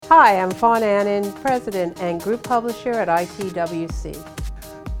Hi, I'm Fawn Annan, President and Group Publisher at ITWC.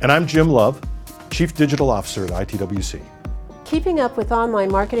 And I'm Jim Love, Chief Digital Officer at ITWC. Keeping up with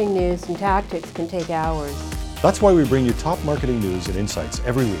online marketing news and tactics can take hours. That's why we bring you top marketing news and insights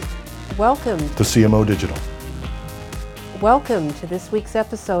every week. Welcome to CMO Digital. Welcome to this week's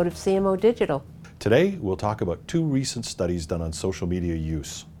episode of CMO Digital. Today, we'll talk about two recent studies done on social media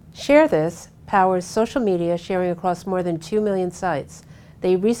use. Share This powers social media sharing across more than 2 million sites.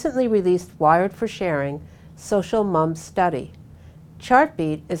 They recently released Wired for Sharing Social Mums Study.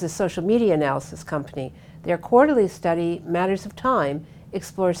 Chartbeat is a social media analysis company. Their quarterly study, Matters of Time,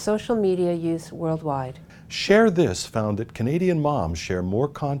 explores social media use worldwide. Share This found that Canadian moms share more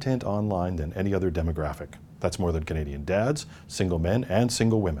content online than any other demographic. That's more than Canadian dads, single men, and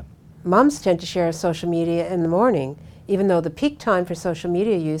single women. Moms tend to share social media in the morning, even though the peak time for social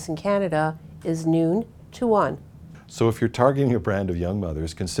media use in Canada is noon to 1. So if you're targeting a brand of young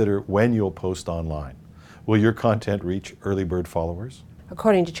mothers, consider when you'll post online. Will your content reach early bird followers?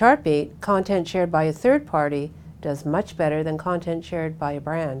 According to Chartbeat, content shared by a third party does much better than content shared by a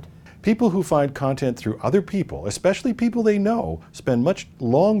brand. People who find content through other people, especially people they know, spend much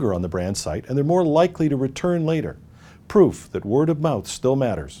longer on the brand site and they're more likely to return later. Proof that word of mouth still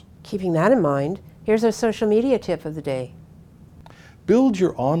matters. Keeping that in mind, here's our social media tip of the day. Build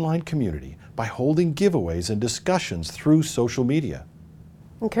your online community by holding giveaways and discussions through social media.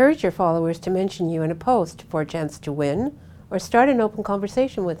 Encourage your followers to mention you in a post for a chance to win or start an open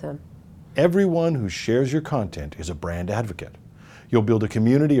conversation with them. Everyone who shares your content is a brand advocate. You'll build a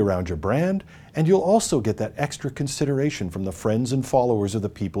community around your brand, and you'll also get that extra consideration from the friends and followers of the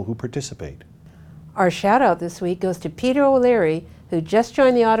people who participate. Our shout out this week goes to Peter O'Leary, who just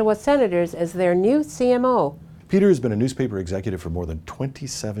joined the Ottawa Senators as their new CMO. Peter has been a newspaper executive for more than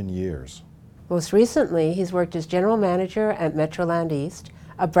 27 years. Most recently, he's worked as general manager at Metroland East,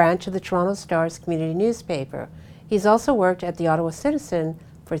 a branch of the Toronto Star's community newspaper. He's also worked at the Ottawa Citizen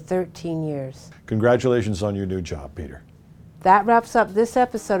for 13 years. Congratulations on your new job, Peter. That wraps up this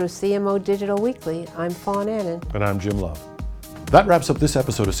episode of CMO Digital Weekly. I'm Fawn Annan. And I'm Jim Love. That wraps up this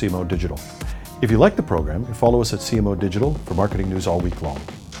episode of CMO Digital. If you like the program, follow us at CMO Digital for marketing news all week long.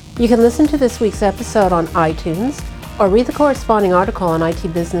 You can listen to this week's episode on iTunes or read the corresponding article on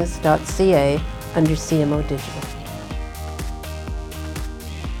itbusiness.ca under CMO Digital.